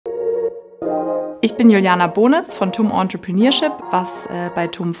Ich bin Juliana Bonitz von TUM Entrepreneurship, was bei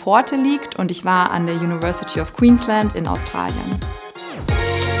TUM Forte liegt, und ich war an der University of Queensland in Australien.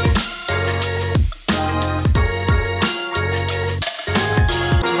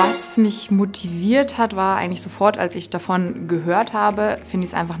 Was mich motiviert hat, war eigentlich sofort, als ich davon gehört habe, finde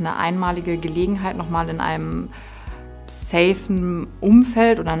ich es einfach eine einmalige Gelegenheit, nochmal in einem safen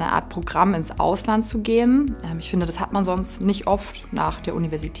Umfeld oder eine Art Programm ins Ausland zu gehen. Ich finde, das hat man sonst nicht oft nach der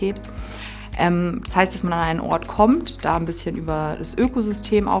Universität. Das heißt, dass man an einen Ort kommt, da ein bisschen über das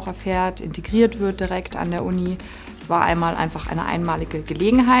Ökosystem auch erfährt, integriert wird direkt an der Uni. Es war einmal einfach eine einmalige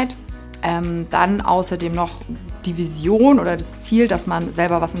Gelegenheit. Dann außerdem noch die Vision oder das Ziel, dass man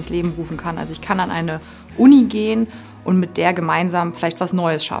selber was ins Leben rufen kann. Also ich kann an eine Uni gehen und mit der gemeinsam vielleicht was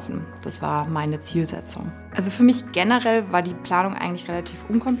Neues schaffen. Das war meine Zielsetzung. Also für mich generell war die Planung eigentlich relativ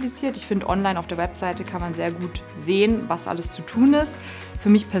unkompliziert. Ich finde, online auf der Webseite kann man sehr gut sehen, was alles zu tun ist. Für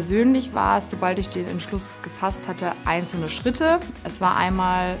mich persönlich war es, sobald ich den Entschluss gefasst hatte, einzelne Schritte. Es war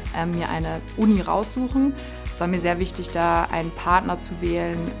einmal mir eine Uni raussuchen. Es war mir sehr wichtig, da einen Partner zu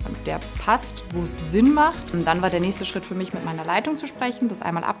wählen, der passt, wo es Sinn macht. Und dann war der nächste Schritt für mich, mit meiner Leitung zu sprechen, das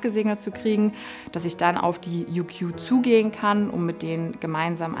einmal abgesegnet zu kriegen, dass ich dann auf die UQ zugehen kann, um mit denen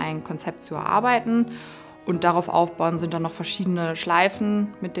gemeinsam ein Konzept zu erarbeiten. Und darauf aufbauen sind dann noch verschiedene Schleifen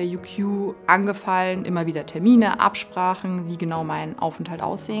mit der UQ angefallen, immer wieder Termine, Absprachen, wie genau mein Aufenthalt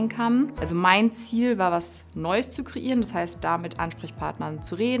aussehen kann. Also mein Ziel war, was Neues zu kreieren, das heißt, da mit Ansprechpartnern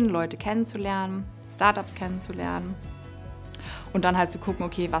zu reden, Leute kennenzulernen, Startups kennenzulernen und dann halt zu gucken,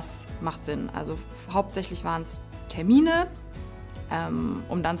 okay, was macht Sinn. Also hauptsächlich waren es Termine,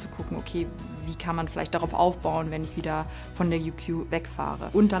 um dann zu gucken, okay, wie kann man vielleicht darauf aufbauen, wenn ich wieder von der UQ wegfahre.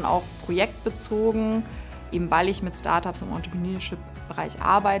 Und dann auch projektbezogen, eben weil ich mit Startups im Entrepreneurship-Bereich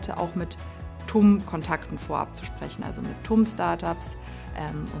arbeite, auch mit TUM-Kontakten vorab zu sprechen, also mit TUM-Startups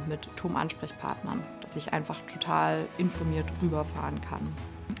und mit TUM-Ansprechpartnern, dass ich einfach total informiert rüberfahren kann.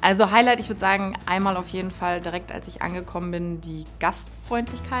 Also Highlight, ich würde sagen, einmal auf jeden Fall direkt, als ich angekommen bin, die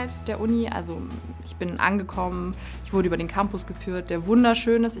Gastfreundlichkeit der Uni. Also ich bin angekommen, ich wurde über den Campus geführt, der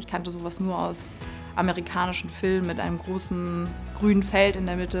wunderschön ist. Ich kannte sowas nur aus amerikanischen Filmen mit einem großen grünen Feld in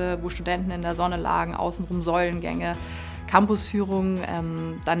der Mitte, wo Studenten in der Sonne lagen, außenrum Säulengänge, Campusführung,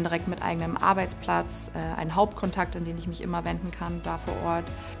 dann direkt mit eigenem Arbeitsplatz, ein Hauptkontakt, an den ich mich immer wenden kann, da vor Ort.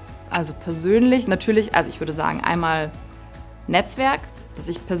 Also persönlich natürlich, also ich würde sagen, einmal Netzwerk, dass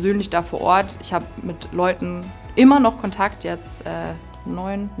ich persönlich da vor Ort, ich habe mit Leuten immer noch Kontakt, jetzt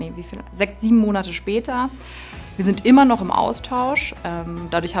 6, 7 Monate später. Wir sind immer noch im Austausch.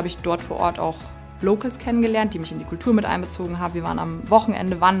 Dadurch habe ich dort vor Ort auch Locals kennengelernt, die mich in die Kultur mit einbezogen haben. Wir waren am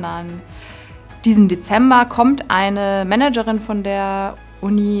Wochenende wandern. Diesen Dezember kommt eine Managerin von der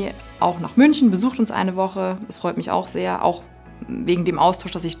Uni auch nach München, besucht uns eine Woche. Es freut mich auch sehr, auch wegen dem Austausch,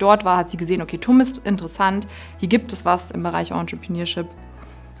 dass ich dort war, hat sie gesehen, okay, TUM ist interessant, hier gibt es was im Bereich Entrepreneurship.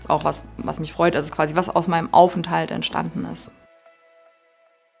 Das ist auch was mich freut, also quasi was aus meinem Aufenthalt entstanden ist.